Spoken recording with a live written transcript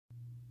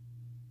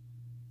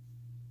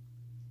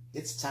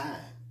It's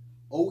time.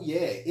 Oh yeah,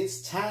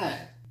 it's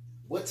time.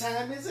 What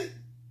time is it?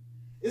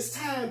 It's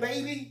time,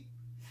 baby.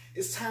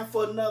 It's time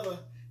for another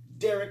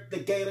Derek the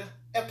Gator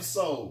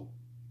episode.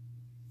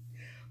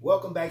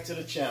 Welcome back to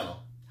the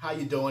channel. How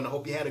you doing? I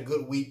hope you had a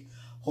good week.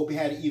 Hope you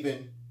had an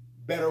even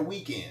better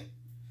weekend.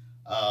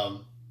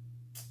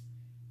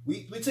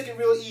 We took it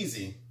real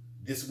easy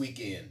this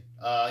weekend.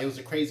 It was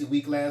a crazy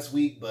week last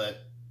week, but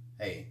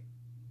hey,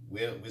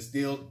 we're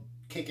still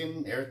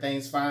kicking.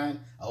 Everything's fine.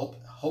 I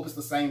hope it's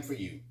the same for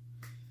you.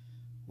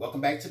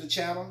 Welcome back to the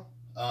channel.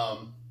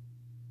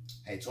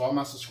 Hey, to all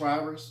my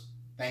subscribers,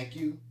 thank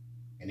you.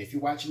 And if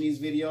you're watching these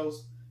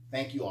videos,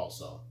 thank you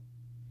also.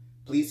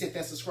 Please hit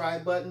that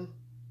subscribe button.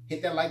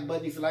 Hit that like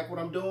button if you like what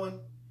I'm doing.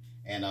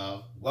 And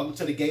welcome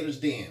to the Gators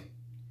Den.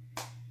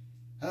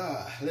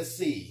 Let's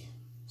see.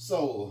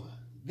 So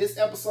this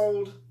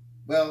episode,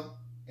 well,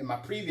 in my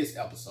previous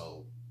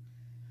episode,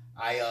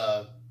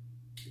 I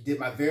did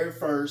my very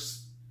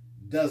first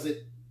Does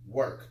It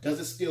Work? Does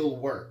It Still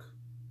Work?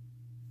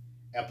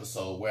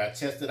 Episode where I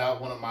tested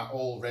out one of my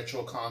old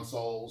retro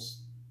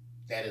consoles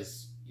that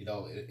is, you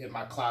know, in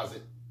my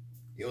closet.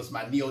 It was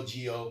my Neo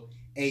Geo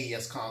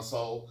AES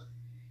console.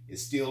 It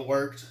still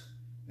worked.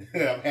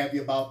 I'm happy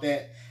about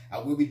that. I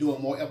will be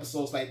doing more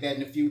episodes like that in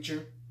the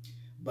future.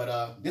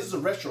 But this is a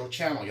retro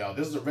channel, y'all.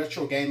 This is a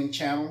retro gaming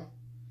channel.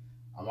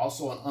 I'm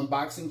also an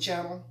unboxing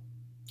channel.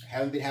 I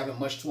haven't been having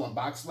much to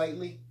unbox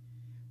lately,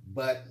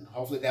 but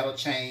hopefully that'll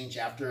change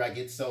after I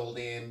get sold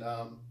in,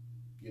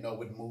 you know,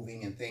 with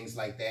moving and things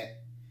like that.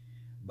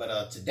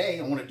 But today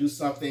I want to do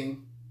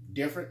something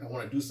different. I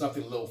want to do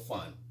something a little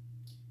fun.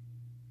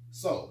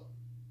 So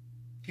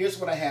here's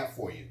what I have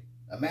for you.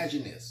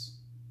 Imagine this.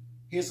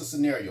 Here's a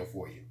scenario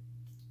for you.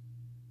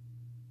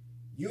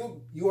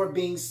 You are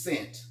being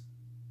sent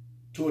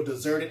to a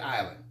deserted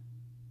island,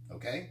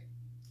 okay?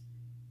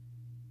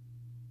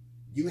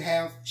 You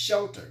have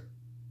shelter.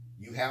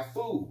 You have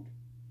food.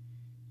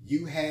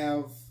 You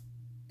have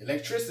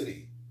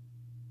electricity.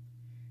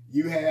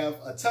 You have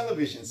a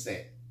television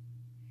set.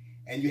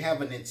 And you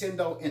have a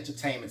Nintendo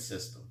Entertainment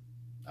System,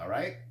 all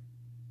right?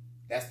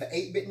 That's the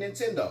 8-bit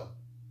Nintendo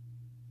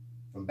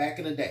from back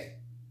in the day.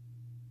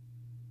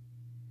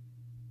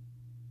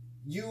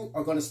 You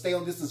are going to stay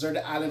on this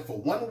deserted island for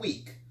 1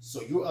 week,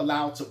 so you're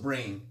allowed to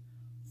bring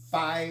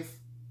 5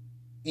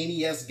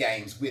 NES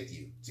games with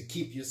you to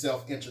keep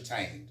yourself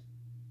entertained.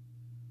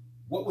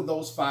 What would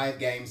those 5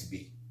 games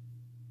be?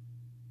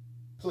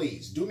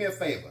 Please, do me a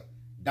favor.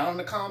 Down in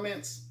the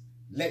comments,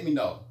 let me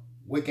know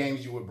what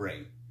games you would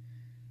bring.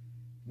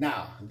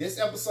 Now, this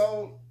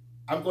episode,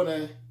 I'm going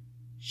to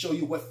show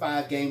you what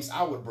 5 games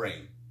I would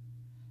bring.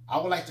 I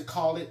would like to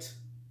call it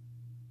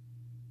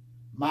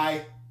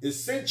my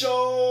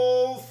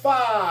Essential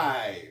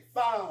 5.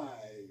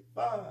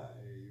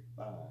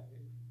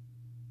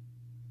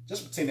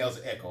 Just pretend that was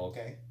an echo,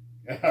 okay?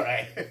 All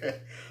right.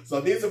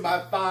 So these are my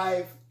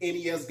 5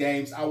 NES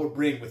games I would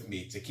bring with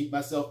me to keep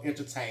myself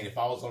entertained if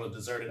I was on a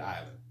deserted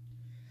island.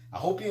 I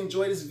hope you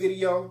enjoyed this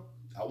video.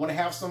 I want to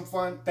have some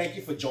fun. Thank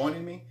you for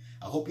joining me.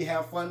 I hope you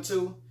have fun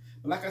too.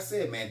 But like I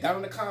said, man, down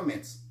in the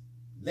comments,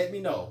 let me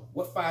know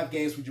what 5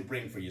 games would you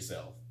bring for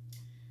yourself.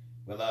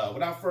 Well,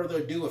 without further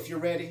ado, if you're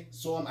ready,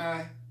 so am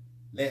I.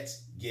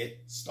 Let's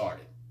get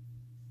started.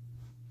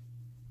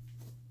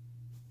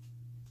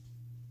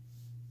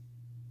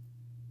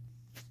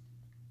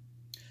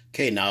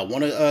 Okay, now I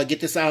want to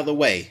get this out of the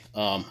way.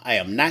 I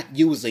am not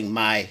using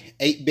my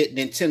 8-bit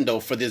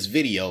Nintendo for this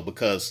video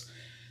because,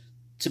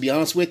 to be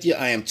honest with you,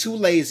 I am too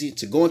lazy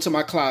to go into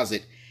my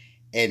closet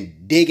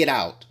and dig it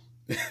out.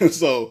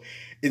 So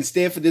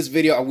instead for this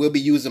video, I will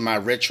be using my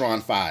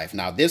Retron 5.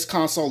 Now this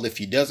console, if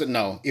you don't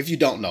know,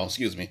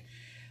 excuse me,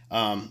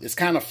 it's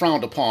kind of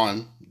frowned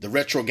upon the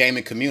retro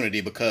gaming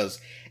community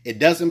because it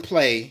doesn't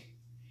play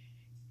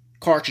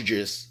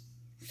cartridges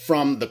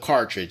from the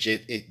cartridge.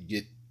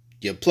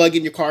 You plug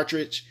in your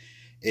cartridge,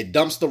 it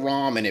dumps the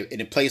ROM, and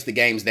it plays the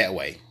games that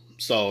way.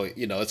 So,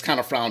 you know, it's kind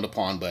of frowned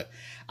upon, but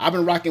I've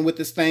been rocking with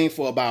this thing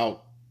for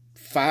about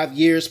 5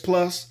 years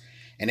plus,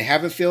 and it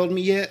haven't failed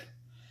me yet.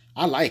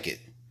 I like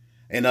it.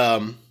 And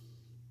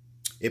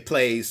it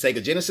plays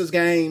Sega Genesis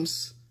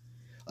games,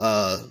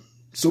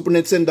 Super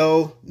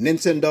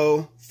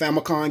Nintendo,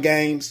 Famicom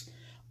games,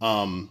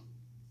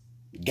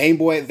 Game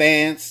Boy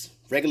Advance,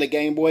 regular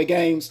Game Boy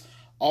games,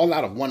 all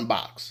out of one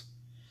box.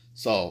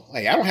 So,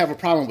 hey, I don't have a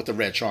problem with the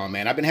Retron,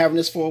 man. I've been having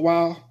this for a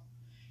while,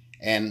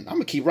 and I'm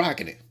going to keep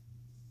rocking it.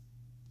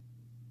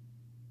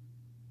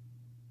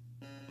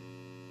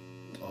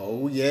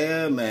 Oh,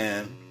 yeah,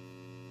 man.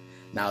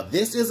 Now,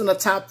 this isn't a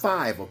top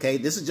 5, okay?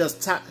 This is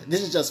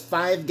just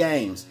 5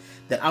 games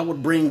that I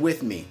would bring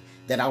with me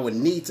that I would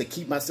need to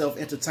keep myself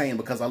entertained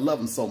because I love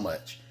them so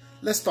much.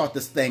 Let's start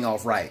this thing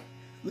off right.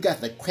 We got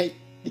the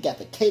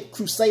Cape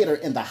Crusader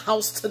in the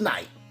house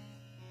tonight.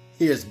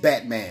 Here's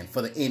Batman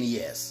for the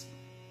NES.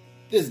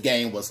 This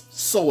game was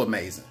so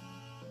amazing.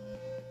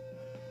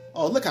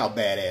 Oh, look how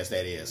badass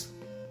that is.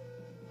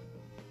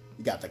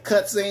 You got the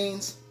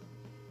cutscenes.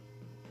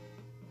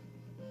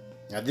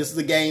 Now, this is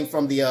a game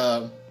from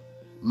the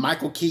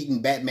Michael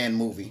Keaton Batman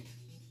movie.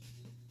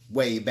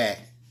 way back.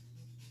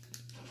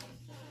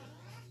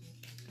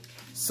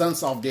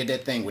 Sunsoft did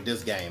that thing with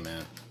this game,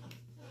 man.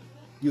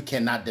 You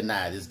cannot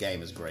deny this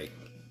game is great.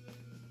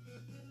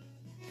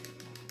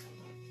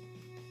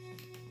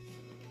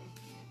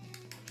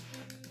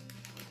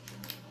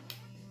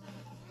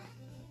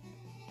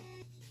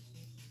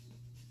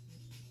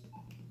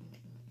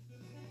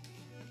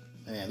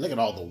 Man, look at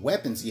all the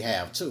weapons you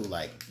have too,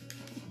 like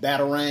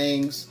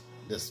batarangs,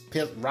 this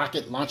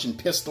rocket launching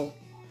pistol,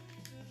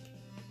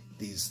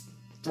 these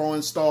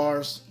throwing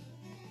stars.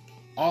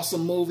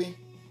 Awesome movie,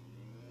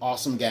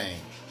 awesome game.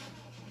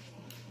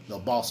 No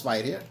boss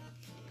fight here.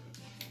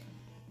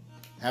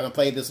 Haven't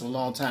played this in a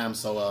long time,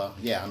 so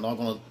yeah, I'm not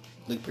gonna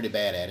look pretty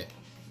bad at it.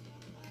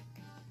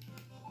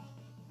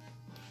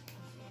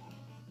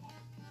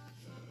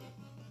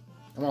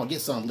 Come on,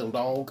 get some, little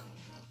dog.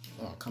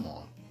 Oh, come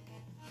on.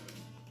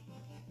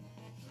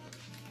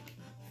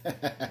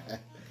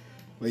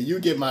 Well, you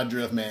get my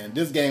drift, man.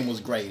 This game was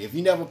great. If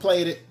you never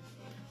played it,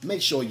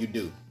 make sure you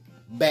do.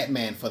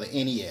 Batman for the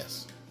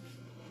NES.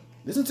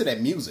 Listen to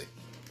that music.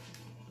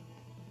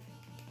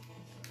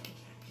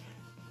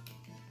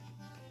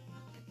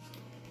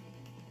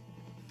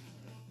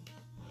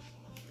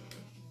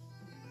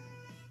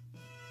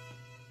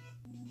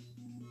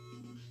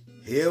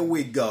 Here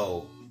we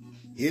go.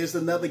 Here's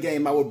another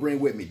game I will bring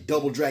with me.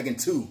 Double Dragon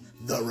 2,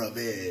 The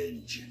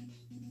Revenge.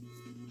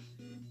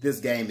 This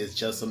game is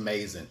just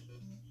amazing.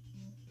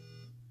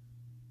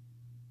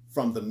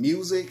 From the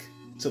music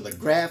to the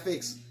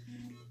graphics,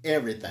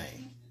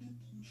 everything.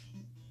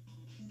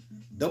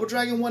 Double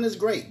Dragon 1 is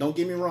great, don't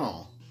get me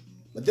wrong.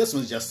 But this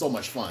one's just so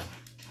much fun.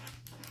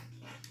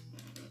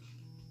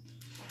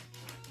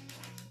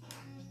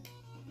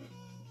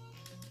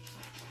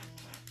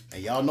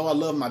 And y'all know I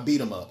love my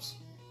beat 'em ups.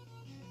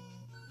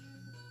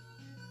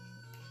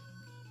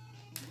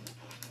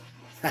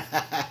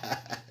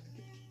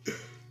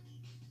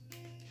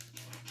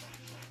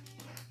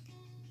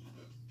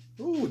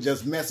 Ooh,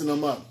 just messing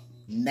them up.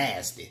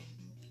 Nasty.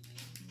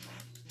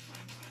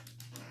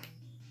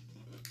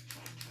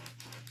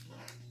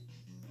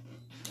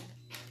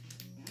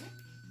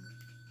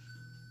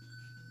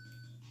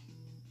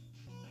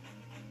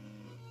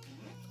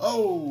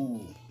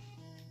 Oh,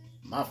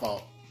 my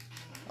fault.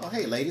 Oh,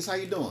 hey, ladies, how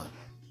you doing?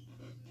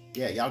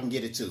 Yeah, y'all can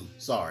get it too.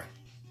 Sorry.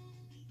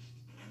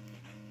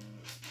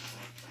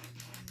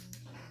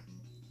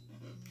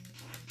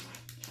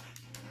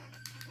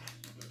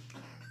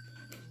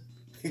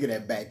 Look at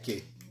that back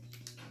kick.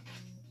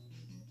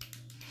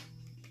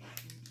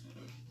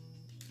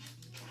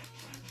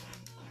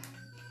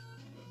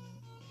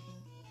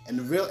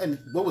 And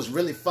what was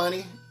really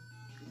funny,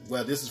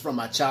 well, this is from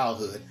my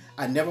childhood.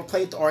 I never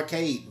played the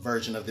arcade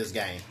version of this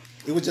game.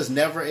 It was just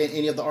never in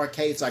any of the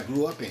arcades I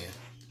grew up in.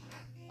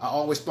 I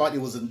always thought it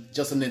was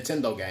just a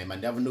Nintendo game. I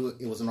never knew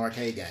it was an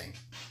arcade game.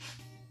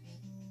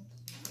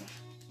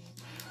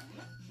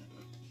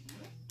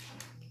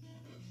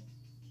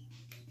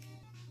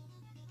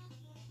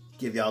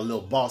 Give y'all a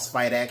little boss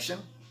fight action.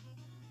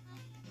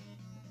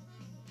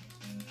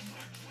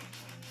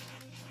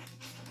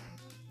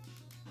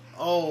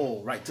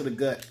 Oh, right to the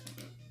gut.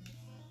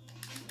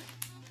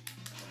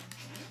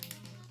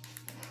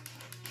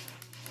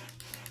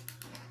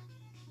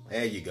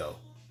 There you go.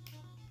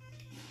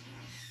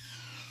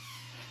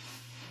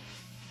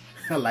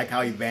 I like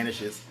how he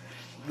vanishes.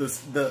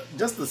 Just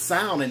the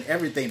sound and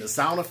everything, the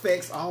sound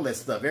effects, all that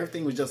stuff,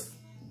 everything was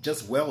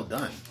just well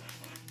done.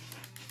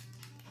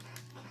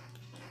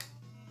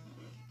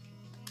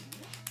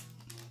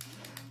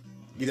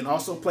 You can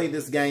also play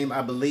this game,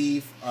 I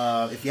believe,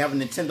 if you have a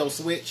Nintendo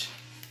Switch.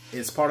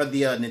 It's part of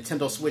the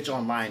Nintendo Switch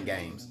Online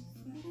games.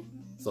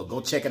 So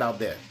go check it out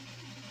there.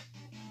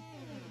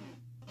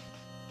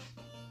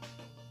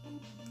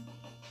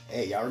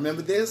 Hey, y'all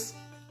remember this?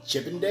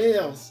 Chip and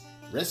Dale's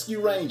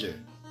Rescue Ranger.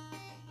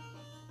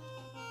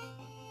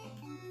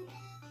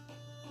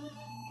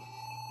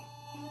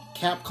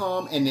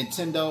 Capcom and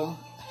Nintendo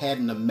had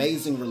an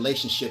amazing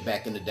relationship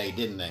back in the day,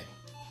 didn't they?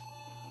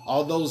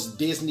 All those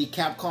Disney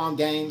Capcom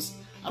games,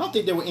 I don't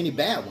think there were any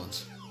bad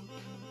ones.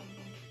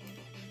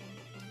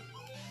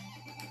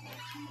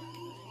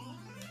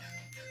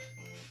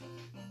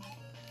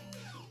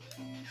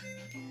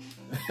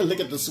 Look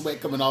at the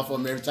sweat coming off of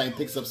him every time he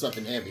picks up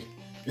something heavy.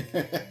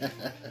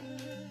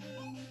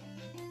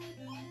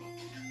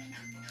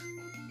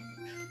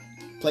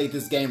 Played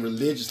this game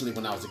religiously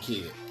when I was a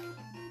kid.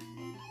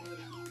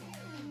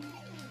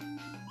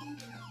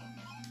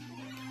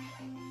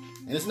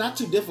 And it's not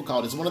too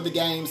difficult. It's one of the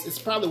games, it's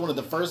probably one of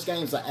the first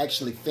games I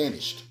actually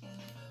finished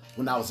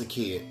when I was a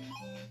kid.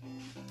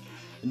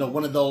 You know,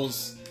 one of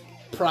those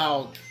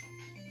proud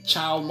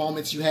child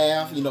moments you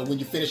have, you know, when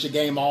you finish a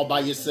game all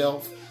by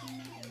yourself.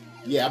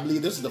 Yeah, I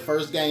believe this is the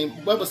first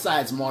game, well,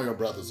 besides Mario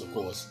Brothers, of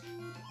course,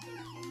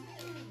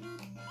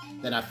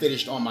 that I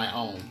finished on my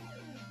own.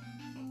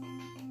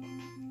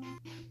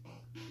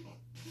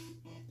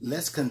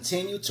 Let's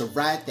continue to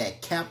ride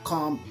that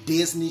Capcom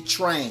Disney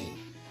train.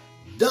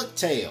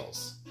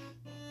 DuckTales.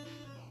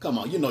 Come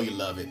on, you know you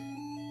love it.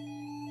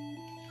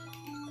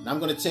 And I'm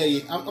going to tell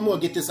you, I'm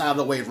going to get this out of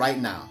the way right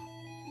now.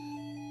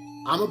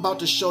 I'm about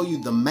to show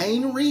you the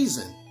main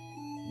reason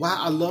why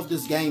I love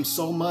this game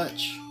so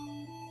much.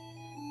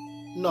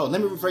 No,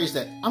 let me rephrase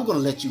that. I'm going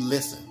to let you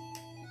listen.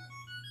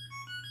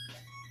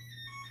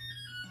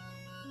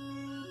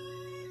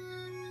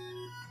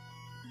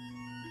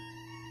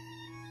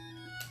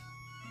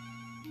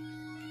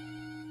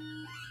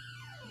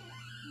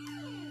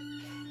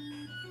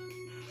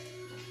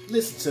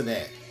 Listen to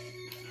that.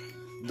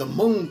 The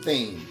moon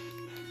theme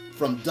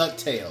from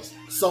DuckTales.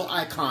 So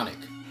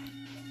iconic.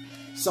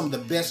 Some of the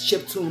best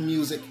chiptune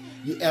music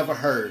you ever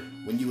heard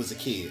when you was a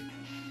kid.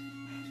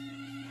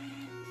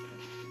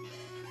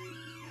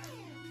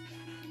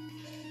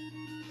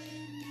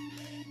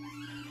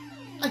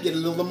 I get a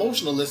little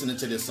emotional listening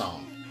to this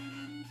song.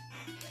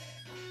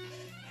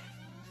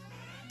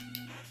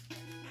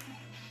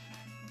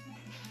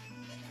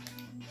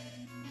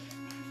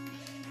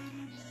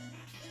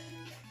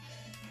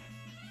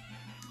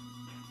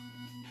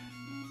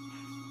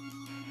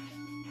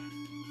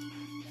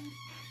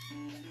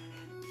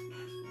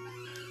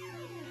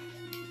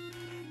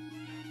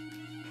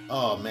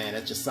 Oh man,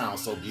 that just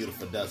sounds so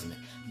beautiful, doesn't it?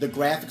 The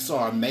graphics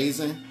are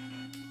amazing.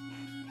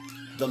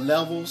 The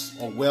levels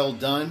are well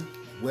done,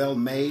 well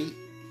made.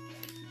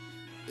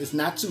 It's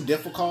not too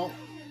difficult.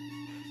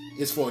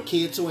 It's for a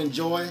kid to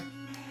enjoy.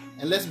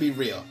 And let's be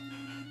real,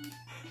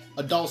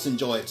 adults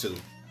enjoy it too.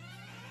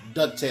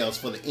 DuckTales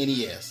for the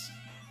NES.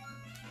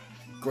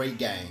 Great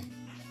game.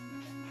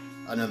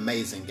 An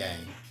amazing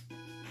game.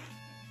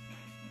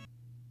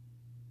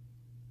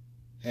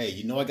 Hey,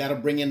 you know I gotta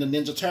bring in the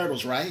Ninja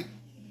Turtles, right?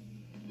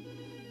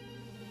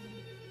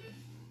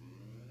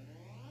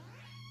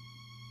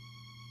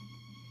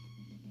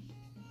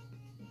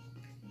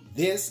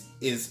 This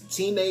is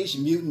Teenage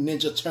Mutant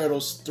Ninja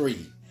Turtles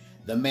 3,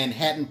 The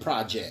Manhattan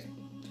Project.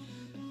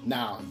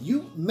 Now,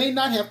 you may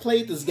not have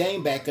played this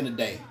game back in the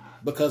day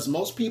because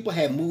most people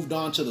had moved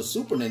on to the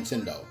Super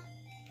Nintendo.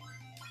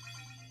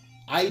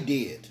 I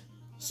did.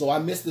 So I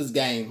missed this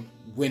game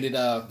when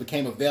it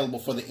became available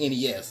for the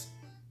NES.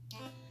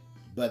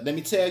 But let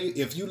me tell you,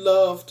 if you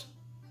loved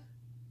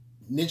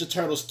Ninja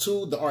Turtles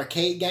 2, the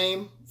arcade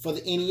game for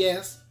the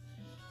NES,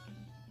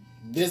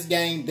 this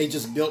game, they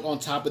just built on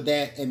top of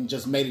that and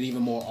just made it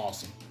even more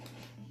awesome.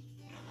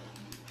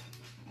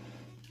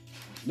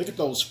 Look at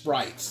those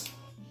sprites.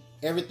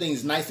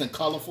 Everything's nice and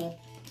colorful.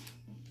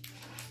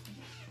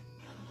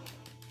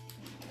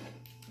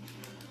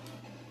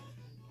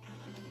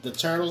 The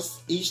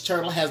turtles, each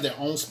turtle has their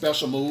own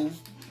special move.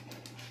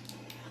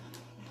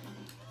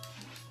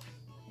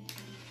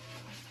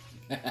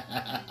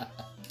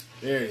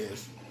 There it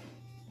is.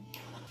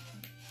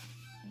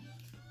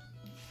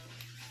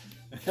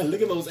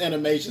 Look at those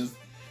animations.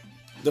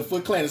 The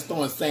Foot Clan is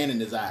throwing sand in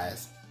his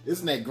eyes.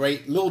 Isn't that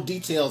great? Little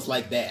details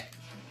like that.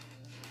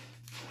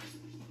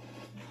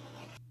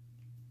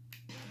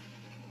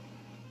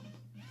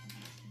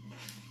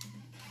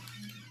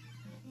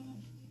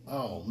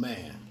 Oh,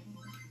 man.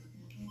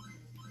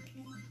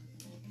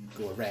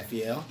 Go with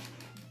Raphael.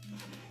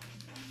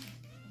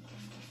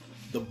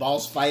 The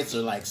boss fights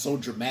are like so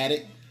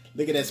dramatic.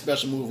 Look at that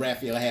special move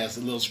Raphael has.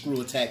 A little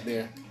screw attack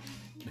there.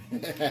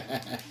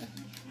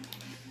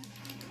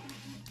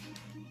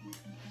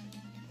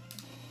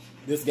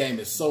 This game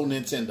is so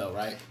Nintendo,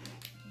 right?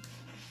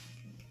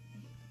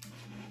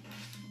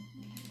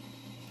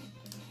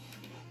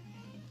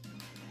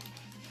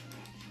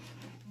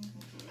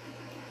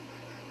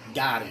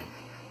 Got him.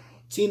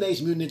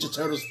 Teenage Mutant Ninja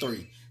Turtles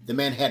 3, The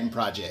Manhattan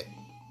Project.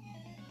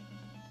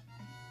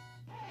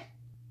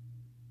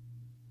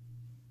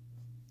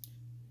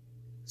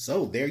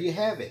 So there you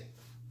have it.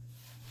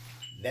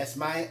 That's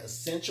my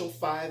essential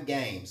 5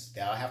 games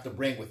that I'll have to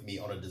bring with me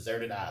on a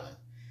deserted island.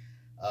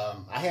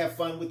 I had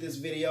fun with this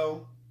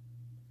video.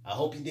 I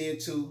hope you did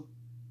too.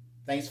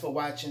 Thanks for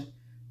watching.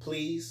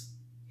 Please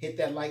hit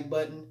that like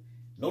button.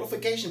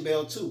 Notification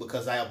bell too,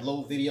 because I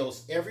upload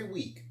videos every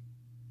week.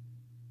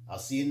 I'll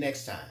see you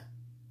next time.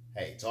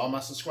 Hey, to all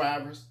my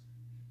subscribers,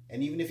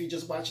 and even if you're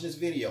just watching this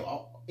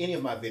video, any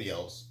of my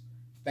videos,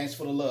 thanks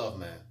for the love,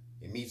 man.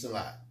 It means a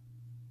lot.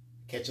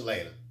 Catch you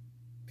later.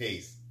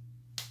 Peace.